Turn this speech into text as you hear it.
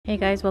Hey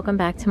guys, welcome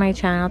back to my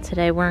channel.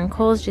 Today we're in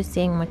Kohl's just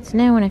seeing what's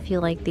new, and if you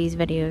like these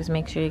videos,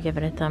 make sure you give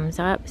it a thumbs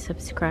up,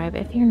 subscribe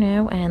if you're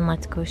new, and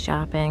let's go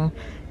shopping.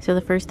 So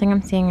the first thing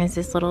I'm seeing is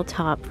this little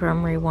top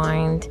from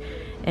Rewind.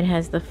 It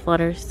has the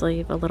flutter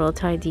sleeve, a little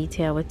tie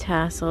detail with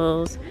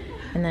tassels,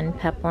 and then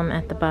peplum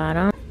at the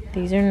bottom.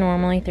 These are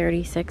normally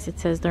 $36. It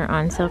says they're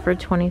on sale for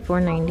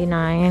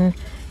 $24.99.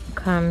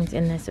 Comes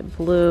in this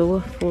blue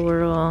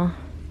floral,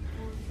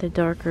 the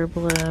darker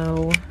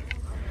blue,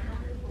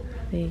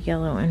 the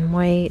yellow and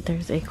white.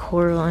 There's a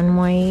coral and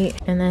white.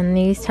 And then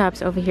these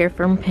tops over here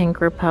from Pink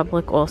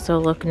Republic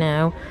also look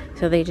new.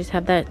 So they just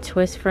have that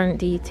twist front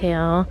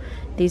detail.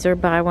 These are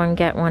buy one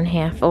get one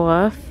half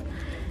off,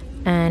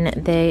 and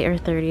they are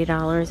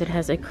 $30. It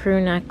has a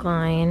crew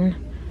neckline,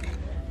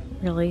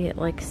 really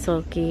like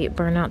silky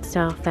burnout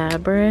style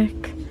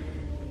fabric,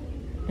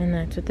 and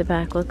that's what the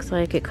back looks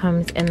like. It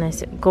comes in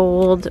this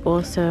gold,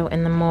 also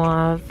in the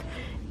mauve,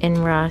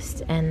 in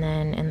rust, and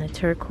then in the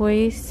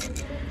turquoise.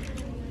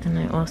 And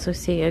I also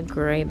see a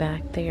gray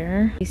back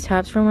there. These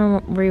tops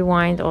from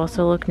Rewind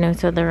also look new,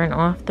 so they're an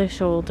off the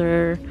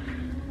shoulder.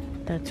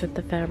 That's what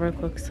the fabric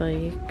looks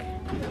like.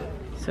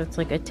 So it's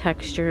like a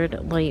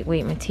textured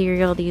lightweight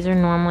material. These are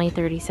normally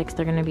 $36.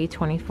 They're gonna be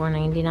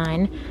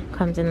 $24.99.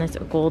 Comes in this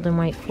gold and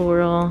white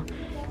floral,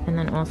 and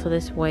then also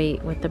this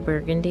white with the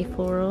burgundy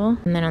floral.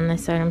 And then on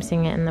this side I'm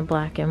seeing it in the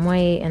black and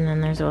white, and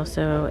then there's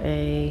also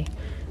a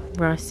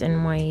rust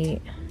and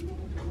white,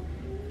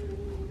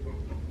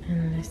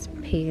 and this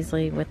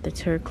paisley with the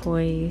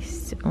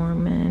turquoise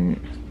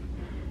ornament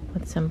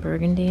with some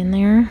burgundy in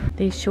there.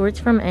 These shorts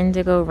from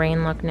Indigo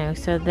Rain look new.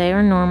 So they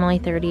are normally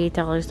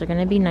 $38. They're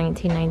gonna be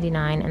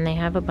 $19.99, and they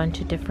have a bunch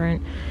of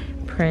different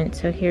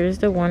prints. So here's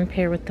the one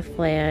pair with the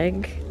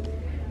flag,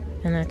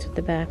 and that's what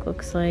the back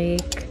looks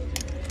like.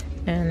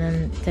 And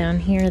then down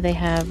here they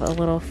have a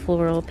little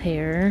floral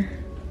pair.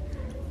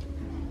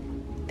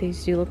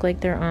 These do look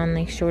like they're on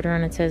the shorter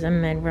one. It says a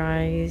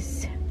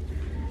mid-rise.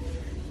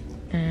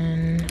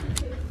 And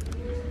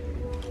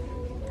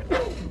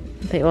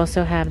they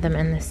also have them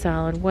in the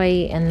solid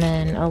white and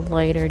then a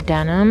lighter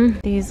denim.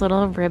 These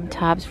little rib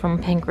tops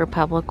from Pink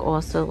Republic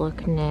also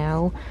look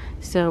new.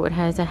 So it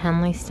has a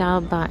Henley style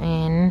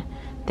button.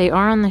 They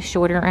are on the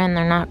shorter end.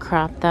 They're not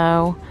cropped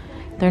though.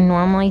 They're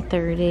normally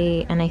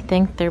 $30, and I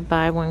think they're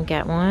buy one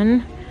get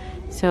one.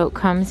 So it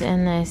comes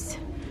in this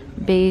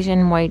beige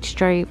and white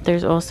stripe.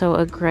 There's also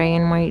a gray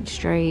and white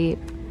stripe,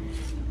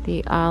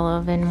 the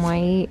olive and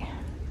white.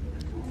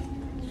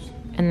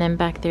 And then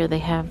back there they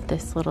have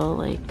this little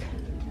like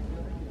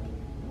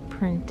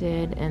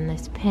printed in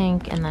this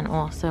pink, and then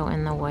also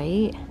in the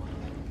white.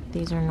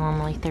 These are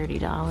normally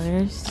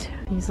 $30.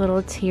 These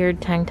little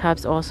tiered tank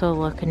tops also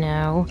look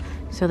new.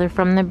 So they're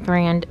from the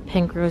brand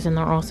Pink Rose, and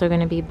they're also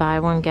going to be buy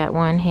one get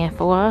one half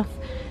off.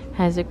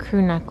 Has a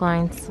crew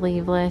neckline,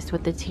 sleeveless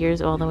with the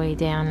tiers all the way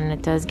down, and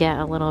it does get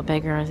a little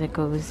bigger as it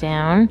goes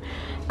down.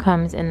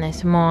 Comes in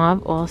this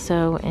mauve,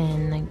 also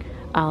in the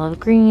olive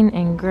green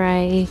and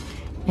gray,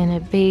 in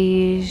a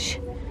beige,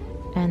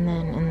 and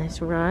then in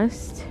this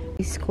rust.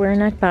 These square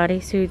neck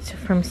bodysuits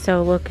from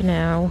So look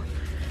new,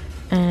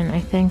 and I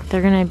think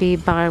they're gonna be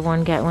buy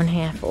one get one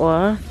half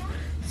off.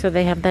 So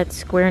they have that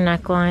square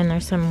neckline.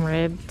 There's some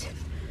ribbed,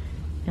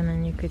 and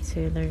then you could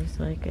see there's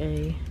like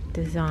a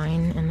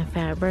design in the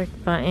fabric,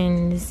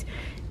 buttons,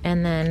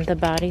 and then the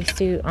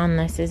bodysuit on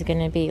this is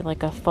gonna be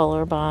like a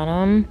fuller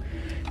bottom.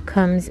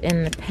 Comes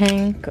in the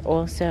pink,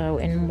 also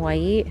in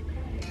white,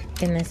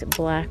 in this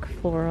black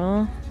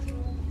floral.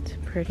 It's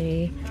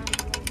pretty.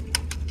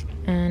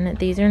 And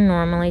these are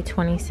normally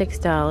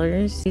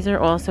 $26. These are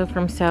also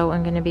from So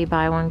and going to be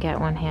buy one get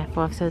one half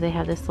off. So they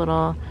have this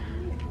little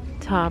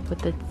top with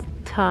the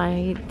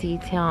tie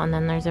detail, and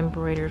then there's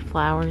embroidered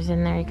flowers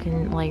in there. You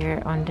can layer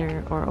it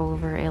under or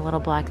over a little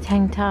black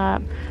tank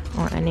top,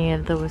 or any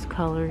of those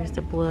colors,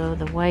 the blue,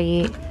 the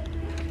white.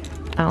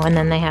 Oh, and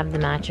then they have the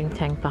matching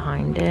tank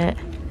behind it.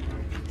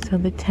 So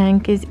the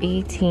tank is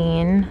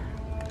 $18.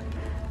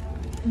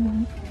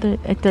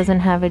 It doesn't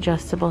have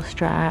adjustable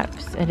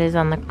straps. It is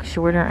on the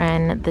shorter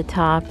end. The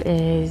top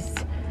is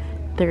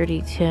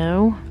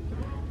 $32.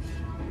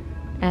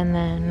 And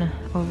then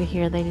over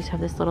here they just have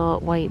this little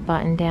white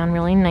button down.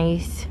 Really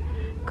nice,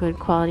 good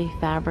quality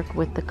fabric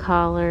with the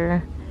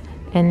collar.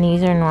 And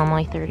these are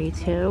normally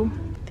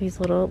 $32. These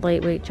little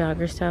lightweight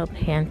jogger style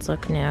pants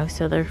look new.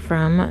 So they're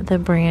from the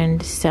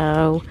brand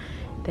So.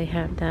 They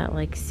have that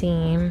like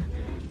seam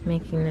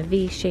making the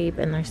V shape,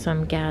 and there's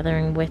some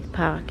gathering with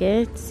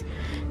pockets.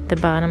 The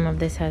bottom of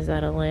this has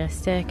that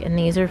elastic, and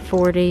these are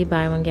 $40,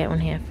 buy one get one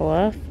half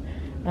off.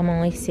 I'm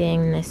only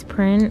seeing this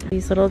print.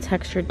 These little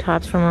textured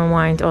tops from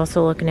Rewind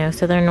also look new.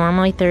 So they're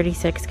normally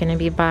 $36, gonna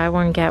be buy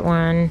one get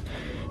one,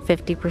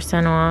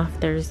 50% off.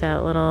 There's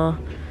that little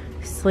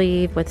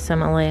sleeve with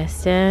some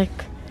elastic,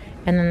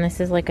 and then this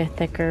is like a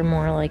thicker,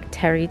 more like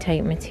terry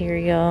type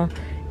material,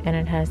 and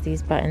it has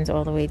these buttons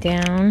all the way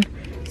down.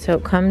 So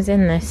it comes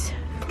in this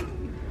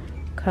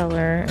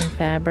color and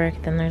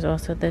fabric. Then there's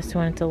also this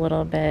one. It's a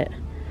little bit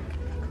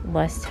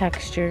less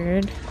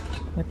textured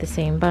with the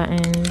same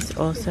buttons.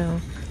 Also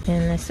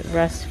in this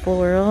rust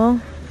floral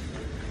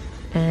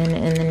and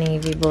in the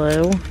navy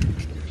blue.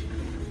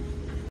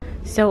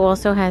 So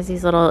also has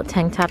these little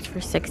tank tops for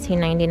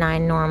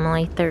 $16.99,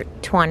 normally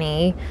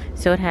 $20.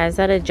 So it has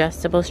that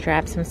adjustable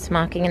strap, some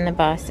smocking in the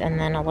bust, and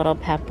then a little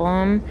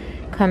peplum.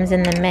 Comes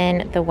in the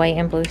mint, the white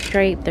and blue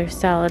stripe. There's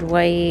solid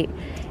white,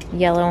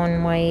 yellow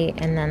and white,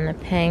 and then the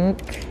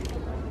pink.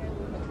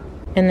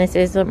 And this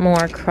is a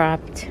more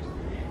cropped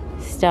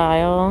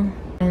style.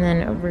 And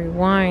then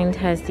Rewind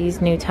has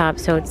these new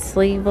tops. So it's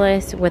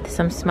sleeveless with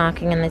some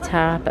smocking in the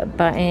top,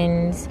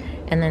 buttons,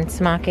 and then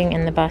smocking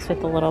in the bust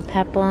with a little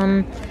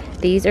peplum.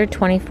 These are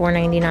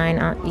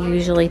 $24.99,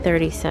 usually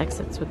 $36.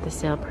 That's what the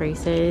sale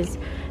price is.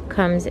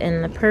 Comes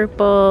in the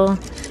purple,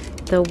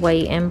 the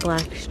white and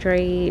black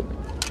stripe,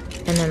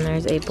 and then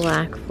there's a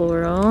black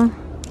floral.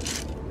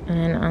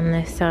 And on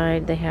this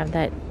side, they have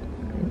that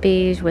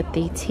beige with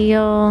the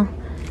teal.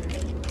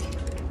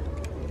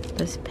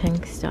 This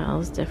pink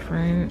style is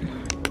different.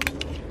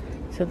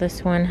 So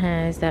this one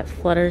has that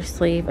flutter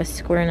sleeve, a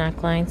square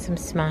neckline, some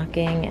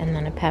smocking, and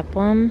then a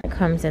peplum. It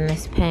comes in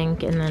this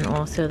pink and then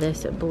also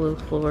this blue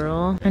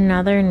floral.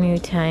 Another new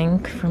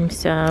tank from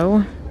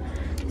So.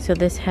 So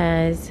this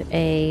has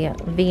a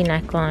V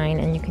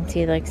neckline, and you can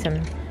see like some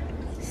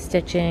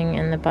stitching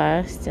in the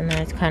bust, and then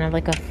it's kind of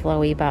like a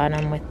flowy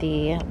bottom with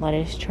the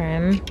lettuce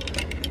trim.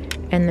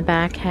 And the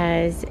back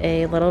has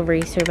a little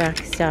racer back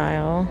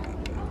style.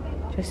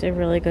 Just a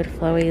really good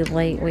flowy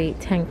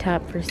lightweight tank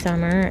top for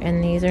summer,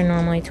 and these are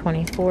normally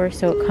 $24.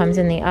 So it comes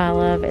in the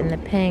olive and the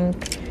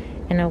pink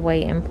and a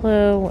white and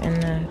blue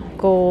and the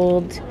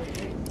gold,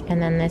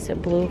 and then this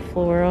blue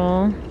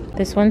floral.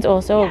 This one's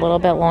also a little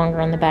bit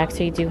longer on the back,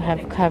 so you do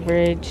have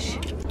coverage.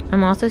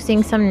 I'm also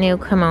seeing some new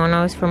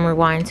kimonos from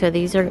Rewind. So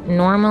these are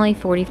normally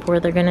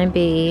 $44. They're gonna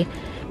be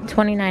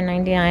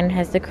 $29.99. It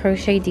has the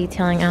crochet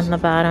detailing on the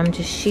bottom,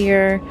 just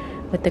sheer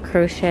with the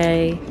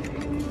crochet.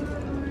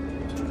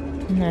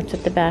 And that's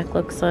what the back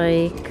looks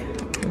like.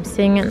 I'm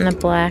seeing it in the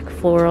black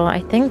floral.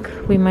 I think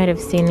we might have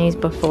seen these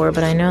before,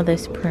 but I know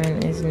this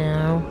print is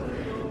new.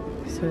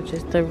 So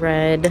just the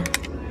red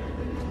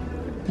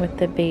with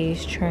the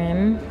beige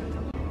trim.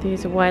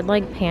 These wide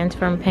leg pants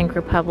from Pink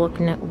Republic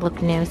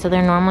look new. So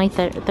they're normally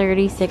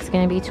 $36,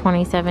 gonna be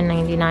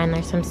 $27.99.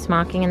 There's some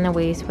smocking in the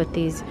waist with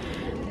these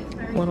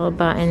little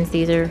buttons.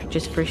 These are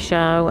just for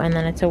show. And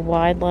then it's a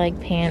wide leg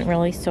pant,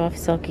 really soft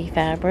silky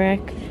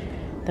fabric.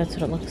 That's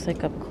what it looks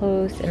like up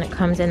close, and it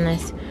comes in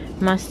this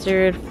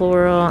mustard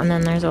floral, and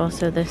then there's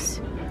also this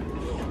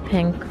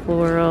pink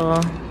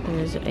floral.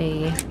 There's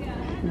a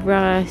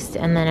rust,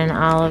 and then an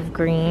olive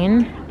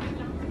green.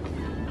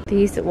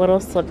 These little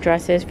slip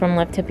dresses from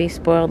Live to Be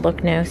Spoiled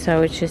look new.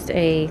 So it's just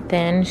a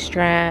thin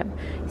strap,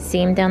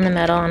 seam down the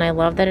middle, and I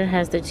love that it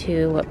has the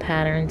two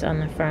patterns on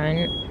the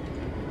front.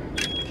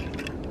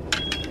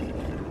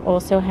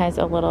 Also has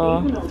a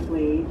little,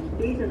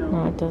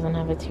 no, it doesn't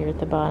have a tear at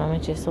the bottom,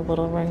 it's just a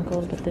little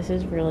wrinkled, but this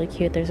is really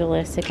cute. There's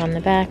elastic on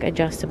the back,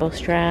 adjustable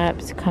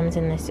straps, comes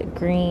in this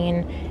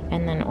green,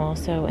 and then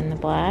also in the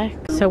black.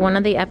 So one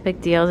of the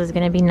epic deals is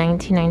going to be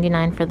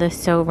 $19.99 for the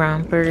So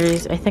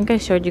rompers. I think I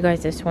showed you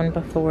guys this one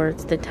before.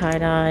 It's the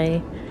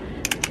tie-dye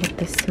with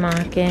the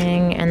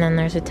smocking, and then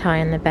there's a tie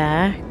in the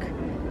back.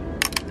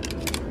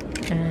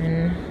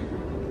 And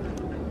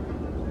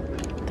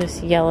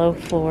this yellow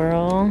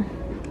floral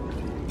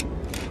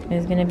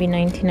is going to be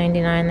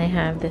 $19.99. They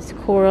have this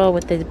coral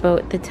with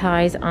the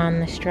ties on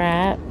the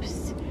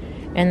straps,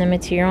 and the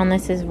material on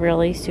this is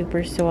really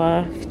super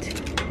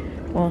soft.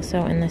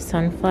 Also in the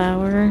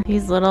sunflower.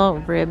 These little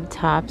rib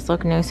tops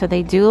look new. So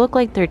they do look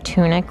like they're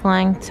tunic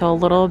length, so a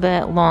little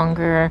bit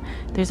longer.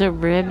 There's a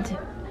ribbed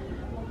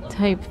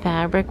type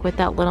fabric with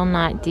that little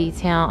knot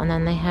detail, and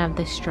then they have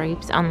the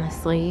stripes on the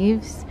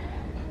sleeves.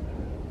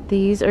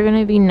 These are going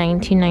to be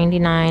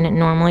 $19.99,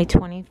 normally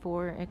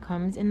 $24. It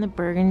comes in the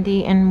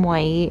burgundy and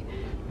white,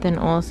 then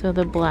also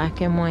the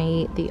black and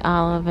white, the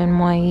olive and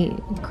white,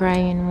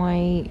 gray and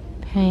white,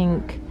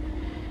 pink,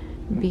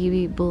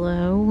 baby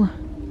blue,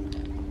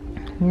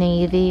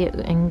 navy,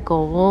 and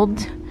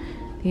gold.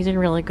 These are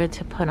really good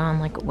to put on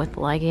like with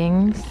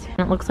leggings. And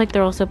it looks like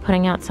they're also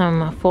putting out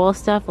some fall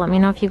stuff. Let me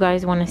know if you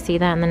guys want to see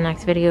that in the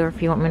next video, or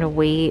if you want me to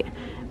wait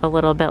a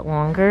little bit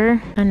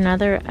longer.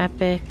 Another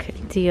epic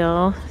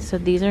deal. So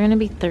these are going to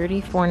be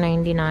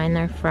 $34.99.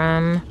 They're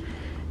from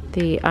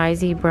the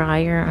IZ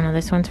Breyer. Oh no,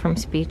 this one's from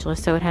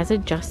Speechless. So it has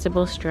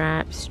adjustable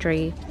straps,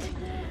 straight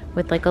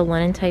with like a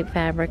linen type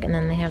fabric, and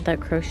then they have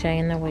that crochet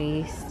in the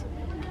waist,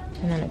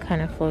 and then it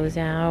kind of flows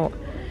out.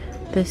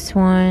 This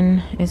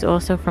one is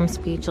also from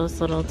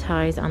Speechless, little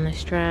ties on the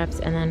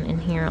straps, and then in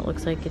here it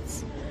looks like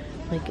it's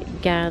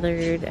like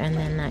gathered, and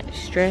then that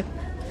strip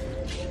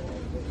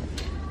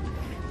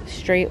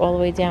straight all the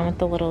way down with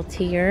the little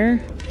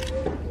tier,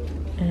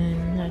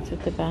 and that's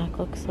what the back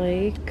looks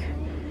like.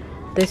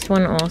 This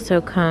one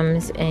also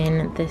comes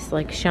in this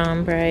like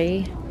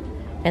chambray,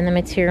 and the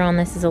material on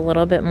this is a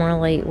little bit more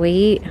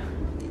lightweight.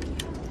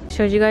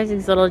 Showed you guys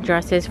these little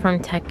dresses from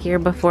Tech Gear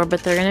before,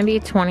 but they're gonna be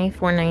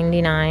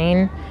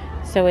 $24.99.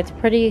 So it's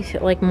pretty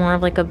like more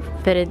of like a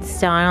fitted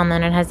style, and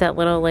then it has that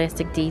little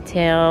elastic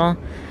detail.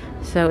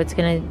 So it's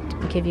gonna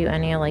give you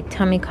any like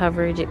tummy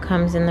coverage. It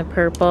comes in the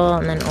purple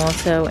and then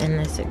also in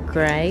this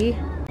gray.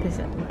 This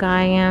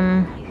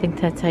Gaiam, I think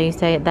that's how you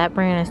say it. That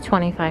brand is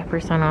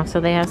 25% off. So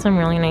they have some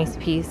really nice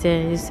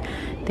pieces.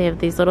 They have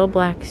these little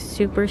black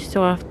super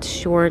soft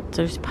shorts.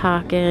 There's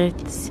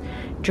pockets,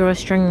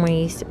 drawstring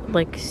waist,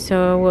 like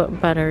so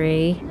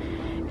buttery.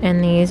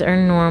 And these are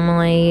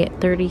normally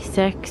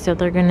 36, so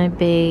they're gonna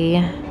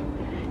be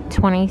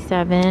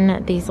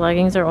 27. These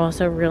leggings are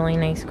also really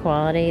nice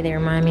quality. They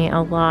remind me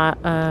a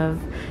lot of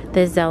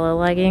the Zella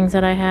leggings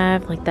that I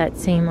have, like that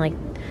same like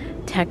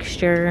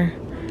texture.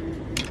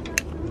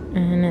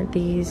 And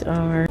these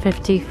are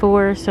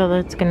 54, so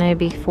that's gonna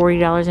be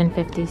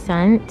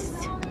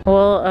 $40.50.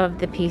 All of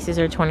the pieces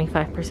are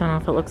 25%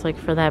 off, it looks like,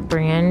 for that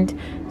brand.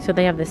 So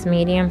they have this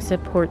medium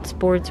support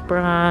sports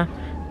bra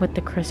with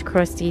the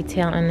crisscross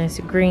detail, and this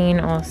green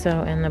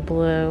also, and the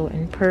blue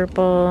and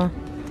purple.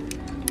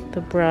 The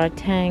bra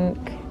tank,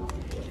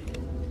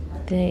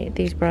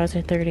 these bras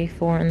are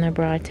 34 and the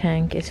bra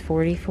tank is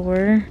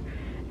 44.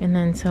 And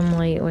then some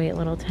lightweight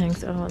little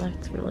tanks. Oh,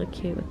 that's really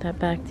cute with that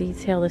back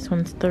detail. This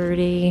one's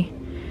 30.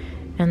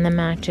 And the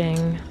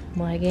matching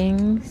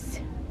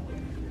leggings.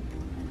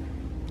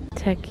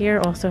 Tech Gear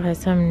also has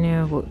some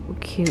new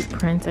cute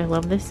prints. I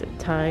love this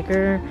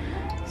tiger.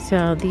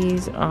 So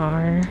these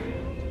are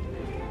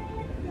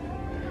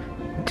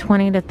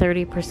 20 to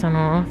 30%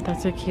 off.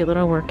 That's a cute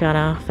little workout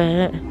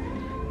outfit.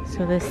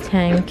 So this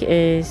tank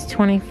is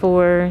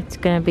 24. It's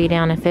gonna be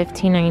down to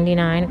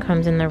 $15.99. It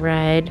comes in the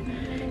red,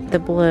 the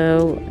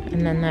blue,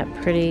 and then that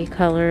pretty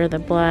color, the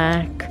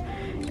black,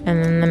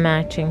 and then the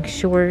matching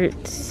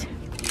shorts.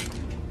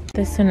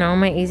 The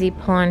Sonoma Easy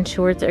Pull-On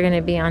shorts are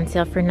gonna be on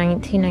sale for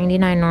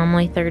 $19.99,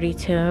 normally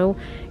 $32.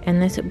 And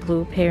this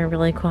blue pair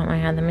really caught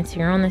my eye. The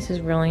material on this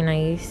is really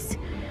nice.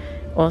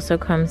 Also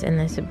comes in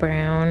this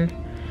brown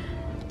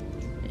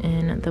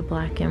and the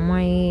black and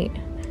white,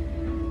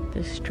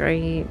 the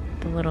stripe,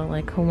 the little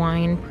like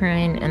Hawaiian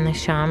print, and the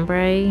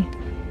chambray.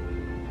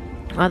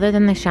 Other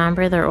than the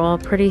chambray, they're all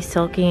pretty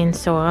silky and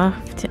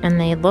soft, and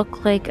they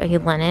look like a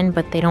linen,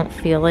 but they don't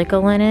feel like a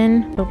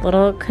linen. The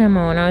little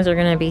kimonos are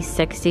gonna be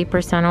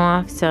 60%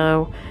 off,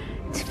 so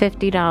it's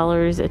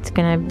 $50. It's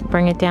gonna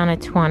bring it down to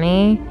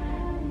 20.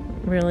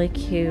 Really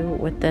cute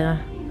with the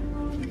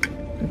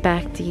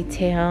back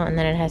detail, and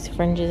then it has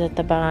fringes at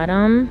the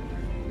bottom.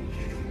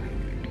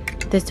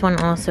 This one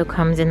also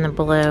comes in the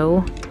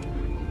blue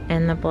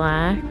and the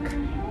black.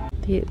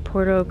 The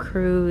Porto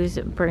Cruz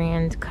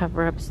brand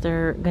cover-ups,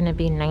 they're gonna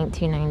be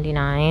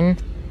 $19.99.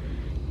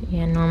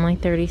 Yeah, normally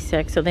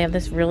 $36. So they have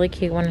this really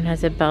cute one. It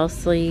has a bell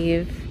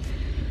sleeve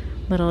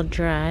little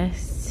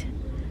dress.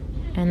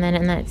 And then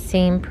in that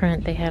same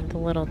print, they have the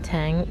little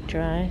tank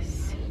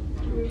dress.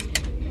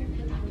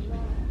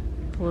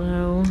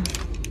 Blue.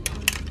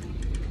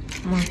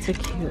 Lots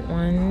of cute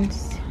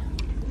ones.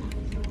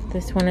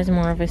 This one is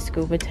more of a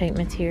scuba type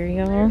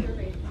material.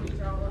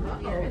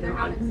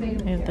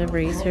 We have the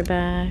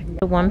racerback.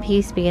 The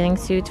one-piece bathing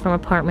suits from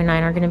Apartment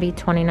 9 are going to be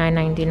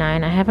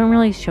 $29.99. I haven't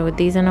really showed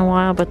these in a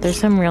while, but there's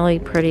some really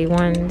pretty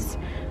ones.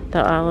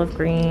 The olive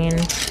green,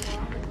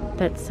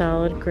 that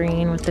solid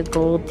green with the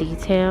gold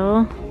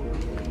detail.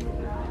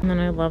 And then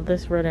I love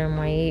this red and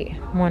white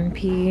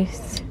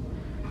one-piece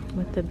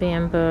with the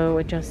bamboo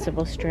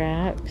adjustable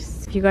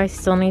straps. If you guys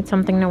still need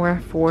something to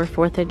wear for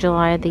 4th of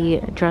July,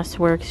 the Dress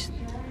Works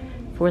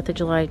 4th of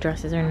July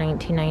dresses are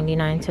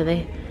 $19.99. So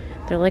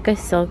they're like a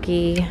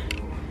silky,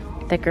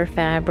 thicker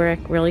fabric,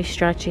 really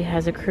stretchy,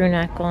 has a crew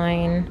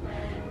neckline,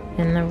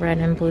 and the red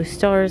and blue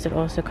stars. It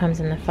also comes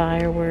in the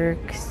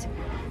fireworks.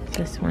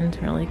 This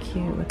one's really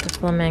cute with the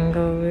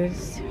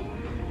flamingos.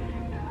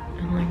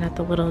 And I got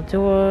the little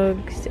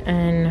dogs.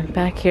 And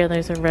back here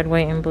there's a red,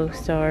 white, and blue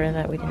star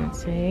that we didn't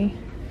see.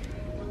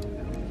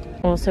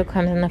 Also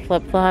comes in the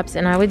flip-flops,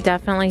 and I would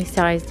definitely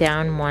size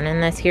down one in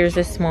this. Here's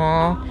a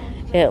small.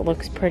 It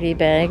looks pretty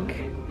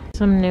big.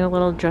 Some new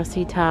little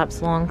dressy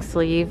tops, long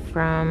sleeve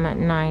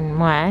from 9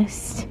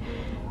 West.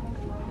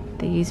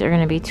 These are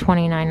going to be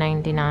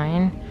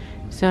 $29.99.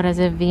 So it has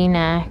a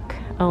V-neck,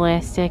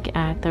 elastic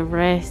at the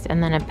wrist,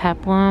 and then a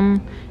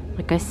peplum,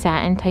 like a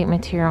satin type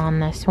material on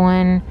this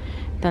one.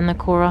 Then the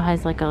coral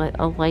has like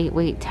a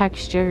lightweight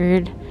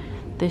textured.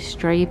 The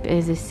stripe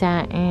is a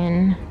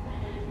satin.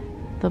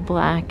 The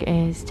black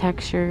is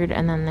textured,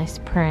 and then this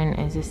print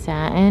is a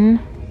satin.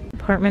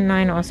 Apartment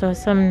 9 also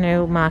has some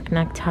new mock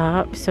neck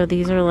tops. So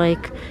these are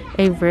like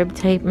a rib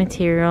type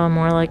material,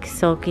 more like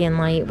silky and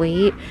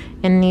lightweight.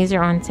 And these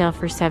are on sale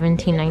for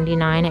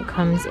 $17.99. It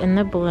comes in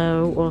the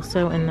blue,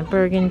 also in the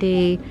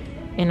burgundy,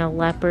 in a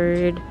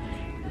leopard,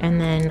 and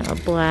then a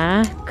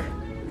black.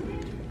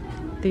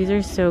 These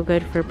are so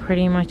good for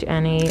pretty much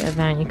any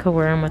event. You could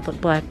wear them with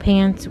black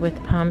pants,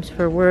 with pumps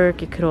for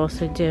work. You could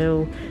also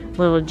do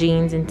little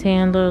jeans and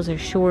sandals or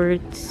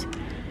shorts.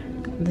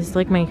 This is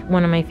like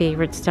one of my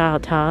favorite style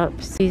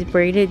tops. These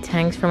braided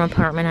tanks from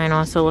Apartment 9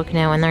 also look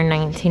new, and they're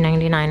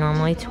 $19.99,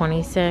 normally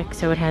 $26.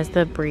 So it has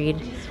the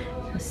braid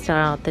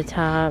style at the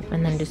top,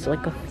 and then just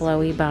like a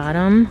flowy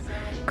bottom.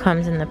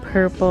 Comes in the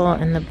purple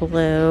and the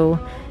blue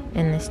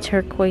and this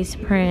turquoise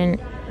print,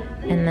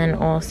 and then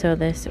also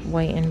this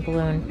white and blue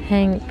and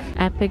pink.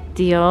 Epic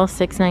deal,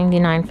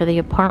 $6.99 for the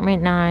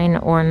apartment 9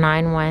 or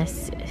 9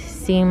 West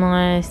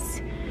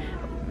seamless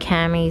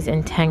camis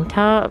and tank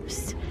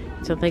tops.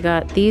 So they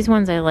got these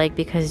ones I like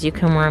because you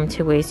can wear them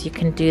two ways. You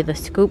can do the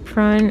scoop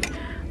front,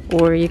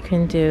 or you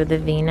can do the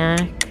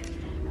V-neck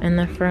in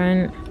the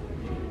front.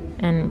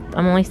 And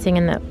I'm only seeing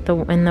in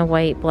the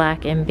white,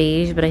 black, and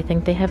beige, but I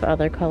think they have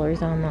other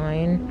colors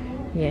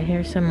online. Yeah,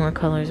 here's some more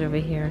colors over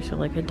here. So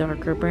like a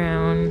darker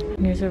brown.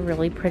 Here's a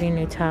really pretty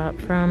new top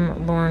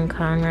from Lauren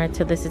Conrad.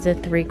 So this is a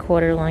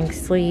 3/4 length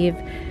sleeve,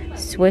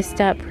 Swiss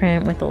step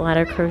print with a lot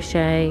of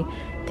crochet.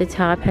 The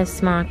top has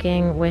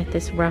smocking with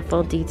this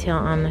ruffle detail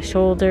on the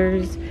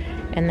shoulders,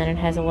 and then it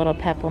has a little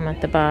peplum at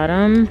the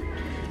bottom.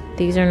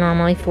 These are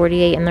normally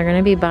 $48, and they're going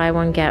to be buy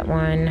one get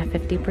one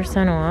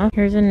 50% off.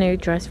 Here's a new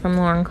dress from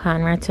Lauren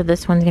Conrad. So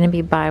this one's going to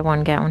be buy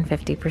one get one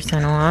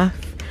 50%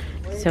 off.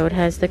 So it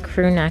has the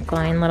crew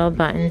neckline, little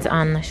buttons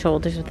on the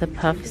shoulders with a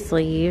puff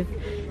sleeve.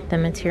 The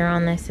material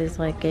on this is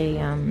like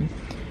a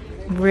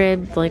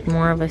ribbed, like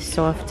more of a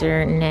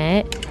softer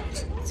knit.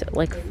 So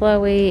like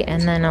flowy,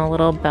 and then a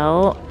little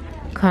belt.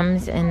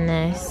 Comes in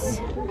this,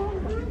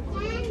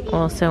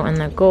 also in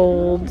the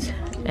gold,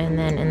 and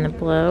then in the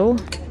blue.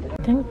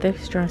 I think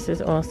this dress is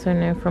also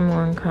new from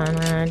Lauren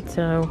Conrad.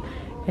 So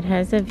it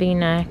has a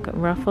V-neck,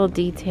 ruffle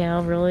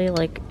detail, really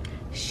like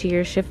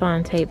sheer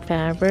chiffon type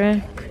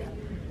fabric.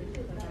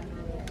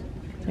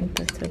 I think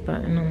that's a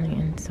button on the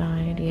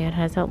inside. Yeah, it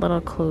has that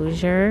little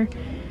closure.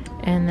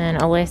 And then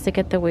elastic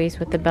at the waist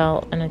with the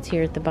belt and a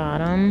tier at the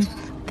bottom.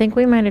 I think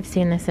we might have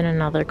seen this in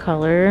another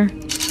color.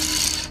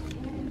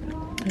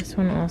 This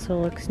one also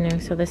looks new.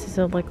 So this is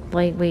a like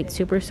lightweight,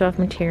 super soft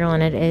material,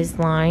 and it is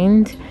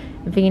lined.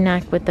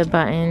 V-neck with the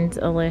buttons,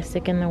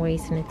 elastic in the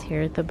waist, and a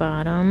tier at the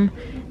bottom.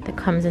 That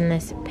comes in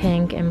this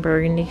pink and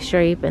burgundy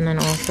stripe, and then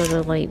also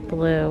the light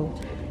blue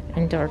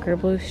and darker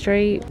blue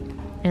stripe.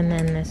 And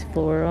then this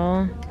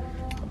floral.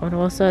 It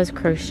also has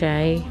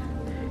crochet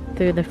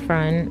through the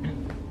front.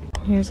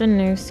 Here's a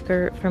new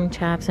skirt from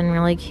Chaps, and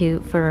really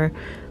cute for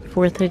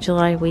 4th of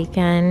July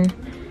weekend.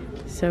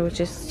 So it's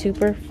just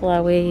super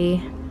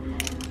flowy,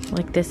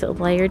 like this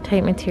layered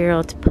type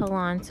material to pull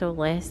on, so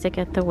elastic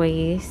at the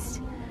waist.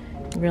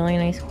 Really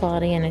nice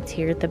quality, and a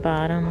tier at the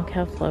bottom. Look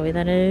how flowy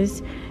that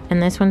is.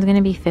 And this one's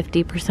gonna be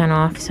 50%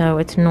 off, so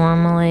it's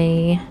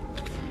normally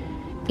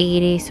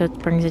 $80, so it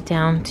brings it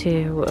down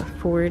to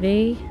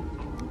 $40.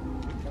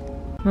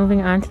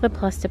 Moving on to the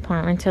plus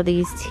department. So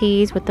these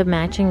tees with the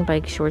matching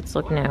bike shorts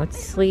look new. It's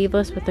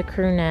sleeveless with a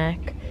crew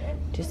neck,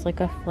 just like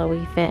a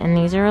flowy fit, and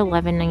these are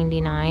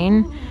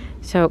 $11.99.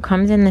 So it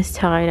comes in this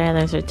tie-dye.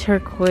 There's a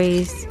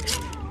turquoise,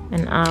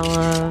 an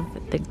olive,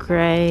 the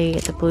gray,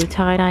 the blue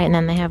tie-dye, and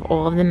then they have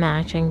all of the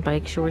matching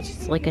bike shorts.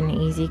 It's like an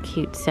easy,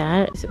 cute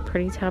set. It's a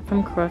pretty top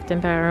from Croft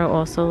 & Barrow,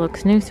 also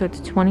looks new. So it's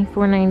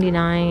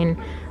 $24.99.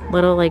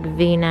 Little like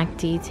V-neck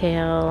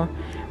detail.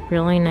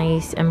 Really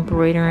nice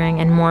embroidering,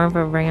 and more of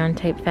a rayon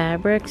type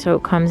fabric. So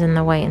it comes in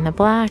the white and the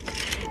black,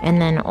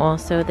 and then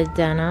also the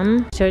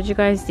denim. Showed you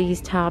guys these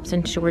tops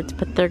and shorts,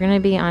 but they're gonna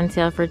be on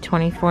sale for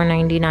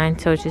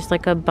 $24.99. So it's just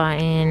like a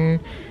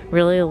button,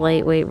 really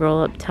lightweight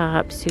roll-up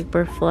top,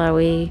 super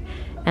flowy.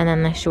 And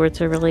then the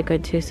shorts are really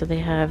good too. So they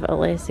have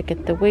elastic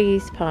at the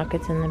waist,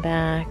 pockets in the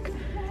back,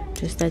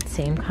 just that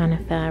same kind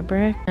of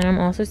fabric. And I'm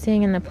also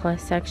seeing in the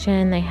plus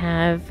section they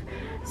have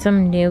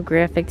some new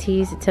graphic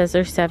tees. It says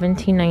they're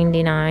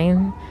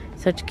 $17.99.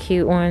 Such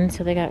cute ones.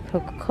 So they got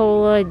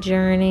Coca-Cola,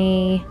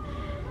 Journey,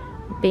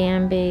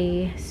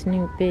 Bambi,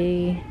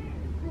 Snoopy,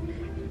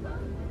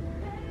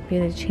 Be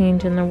the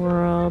Change in the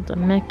World,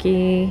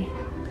 Mickey.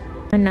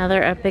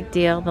 Another epic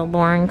deal, the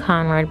Lauren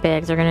Conrad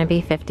bags are going to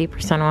be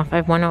 50% off.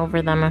 I've went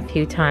over them a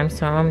few times,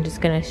 so I'm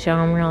just going to show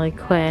them really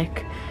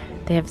quick.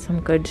 They have some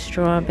good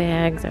straw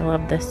bags. I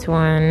love this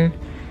one.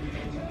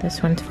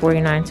 This one's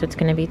 $49, so it's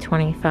going to be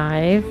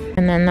 $25.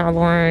 And then the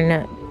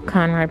Lauren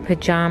Conrad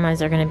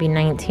pajamas are going to be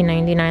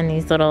 $19.99.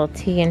 These little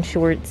tee and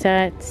short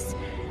sets,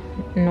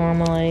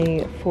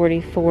 normally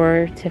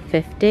 $44 to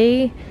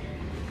 $50.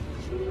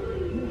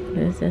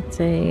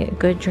 It's a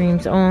Good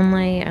Dreams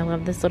Only. I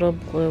love this little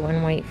blue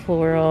and white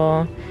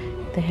floral.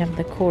 They have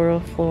the coral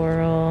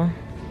floral.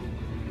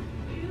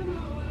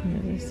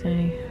 What does it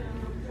say?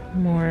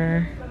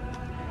 More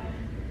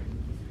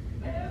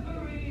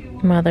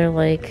mother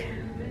like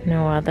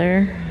no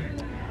other.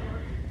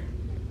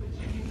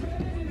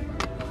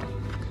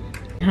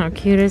 How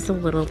cute is the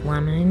little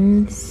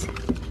lemons?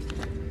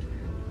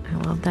 I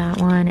love that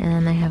one. And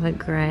then they have a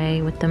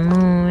gray with the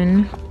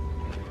moon.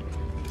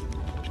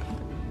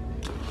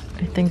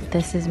 I think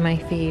this is my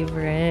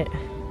favorite,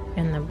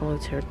 and the blue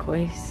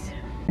turquoise.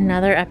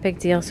 Another epic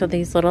deal. So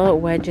these little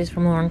wedges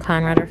from Lauren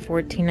Conrad are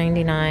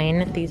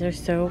 $14.99. These are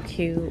so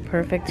cute,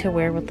 perfect to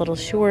wear with little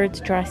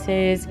shorts,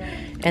 dresses,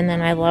 and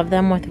then I love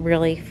them with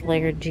really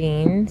flared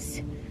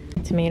jeans.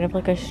 It's made of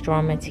like a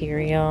straw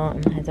material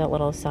and has that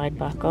little side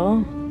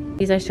buckle.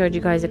 These I showed you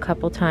guys a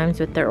couple times,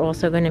 but they're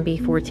also going to be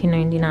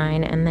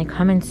 $14.99, and they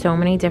come in so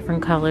many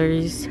different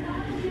colors.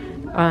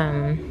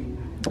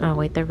 Oh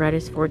wait, the red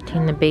is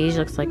 14. The beige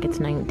looks like it's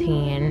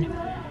 19.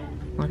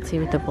 Let's see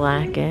what the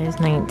black is.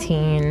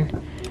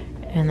 19.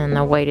 And then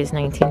the white is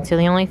 19. So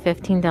the only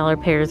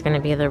 $15 pair is going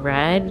to be the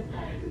red.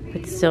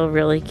 But still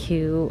really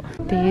cute.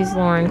 These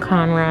Lauren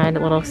Conrad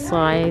little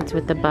slides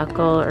with the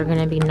buckle are going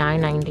to be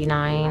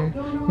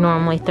 $9.99.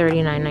 Normally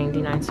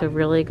 $39.99. So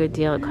really good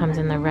deal. It comes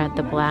in the red,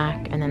 the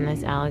black, and then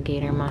this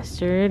alligator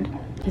mustard.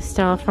 The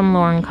style from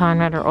Lauren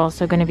Conrad are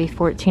also going to be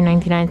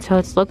 $14.99. So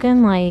it's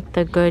looking like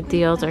the good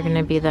deals are going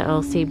to be the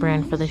LC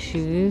brand for the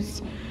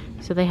shoes.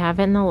 So they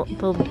have it in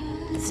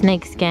the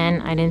snake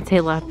skin. I didn't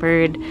say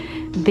leopard.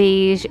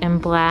 Beige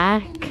and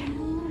black.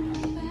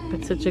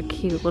 But such a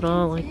cute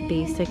little like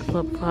basic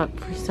flip-flop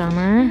for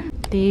summer.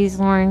 These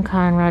Lauren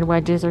Conrad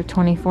wedges are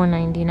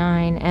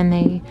 $24.99, and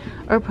they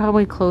are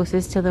probably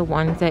closest to the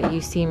ones that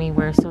you see me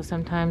wear. So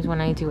sometimes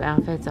when I do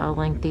outfits, I'll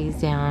link these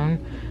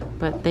down.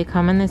 But they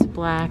come in this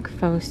black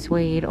faux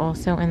suede,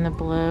 also in the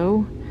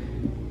blue.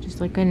 Just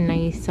like a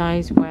nice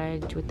size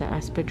wedge with the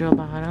espadrille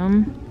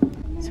bottom.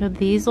 So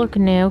these look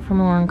new from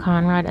Lauren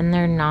Conrad, and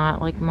they're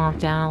not like marked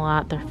down a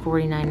lot. They're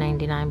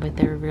 $49.99, but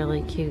they're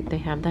really cute. They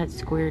have that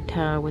square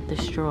toe with the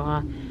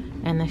straw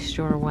and the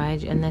straw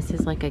wedge, and this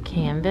is like a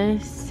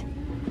canvas.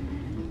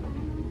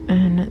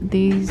 And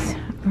these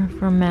are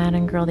from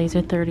Madden Girl. These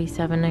are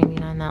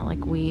 $37.99. That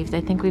like weaves.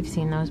 I think we've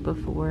seen those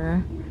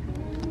before.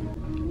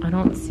 I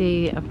don't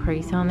see a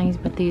price on these,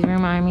 but these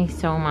remind me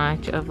so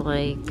much of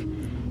like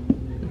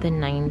the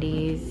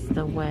 90s,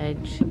 the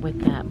wedge with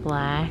that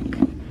black.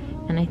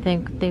 And I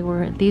think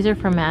these are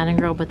from Madden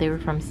Girl, but they were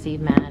from Steve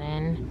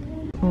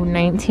Madden. Oh,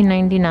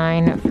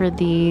 $19.99 for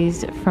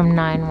these from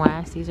 9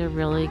 West. These are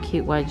really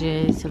cute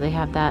wedges. So they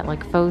have that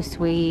like faux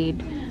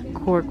suede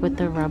cork with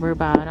the rubber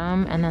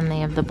bottom, and then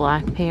they have the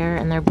black pair,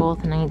 and they're both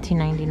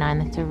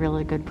 $19.99. That's a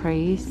really good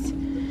price.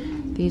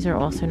 These are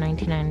also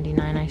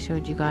 $19.99. I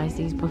showed you guys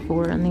these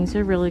before, and these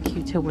are really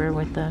cute to wear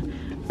with the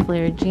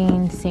flare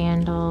jeans,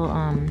 sandal,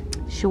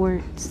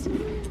 shorts.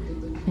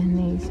 And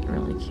these are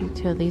really cute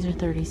too. These are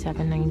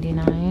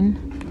 $37.99.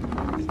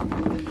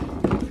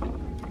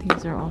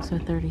 These are also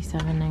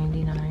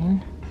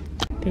 $37.99.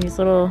 These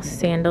little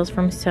sandals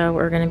from So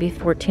are going to be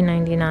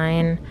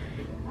 $14.99.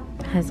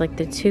 Has like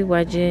the 2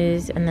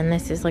 wedges, and then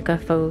this is like a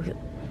faux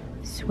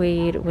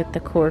suede with the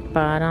cork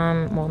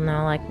bottom. Well,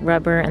 no, like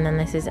rubber, and then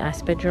this is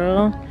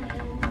espadrille.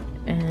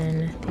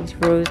 And these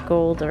rose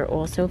gold are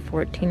also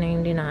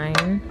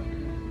 $14.99.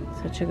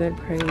 Such a good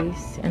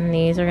price. And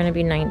these are going to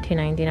be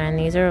 $19.99.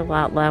 These are a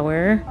lot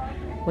lower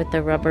with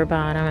the rubber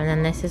bottom, and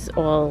then this is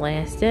all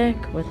elastic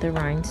with the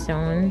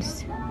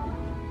rhinestones.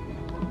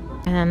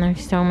 And then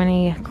there's so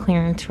many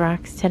clearance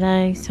racks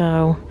today,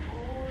 so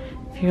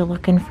if you're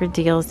looking for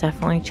deals,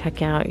 definitely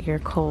check out your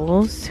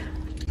Kohl's.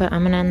 But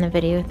I'm gonna end the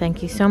video.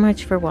 Thank you so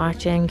much for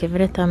watching. Give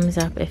it a thumbs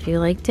up if you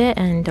liked it,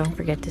 and don't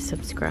forget to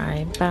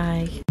subscribe.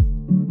 Bye.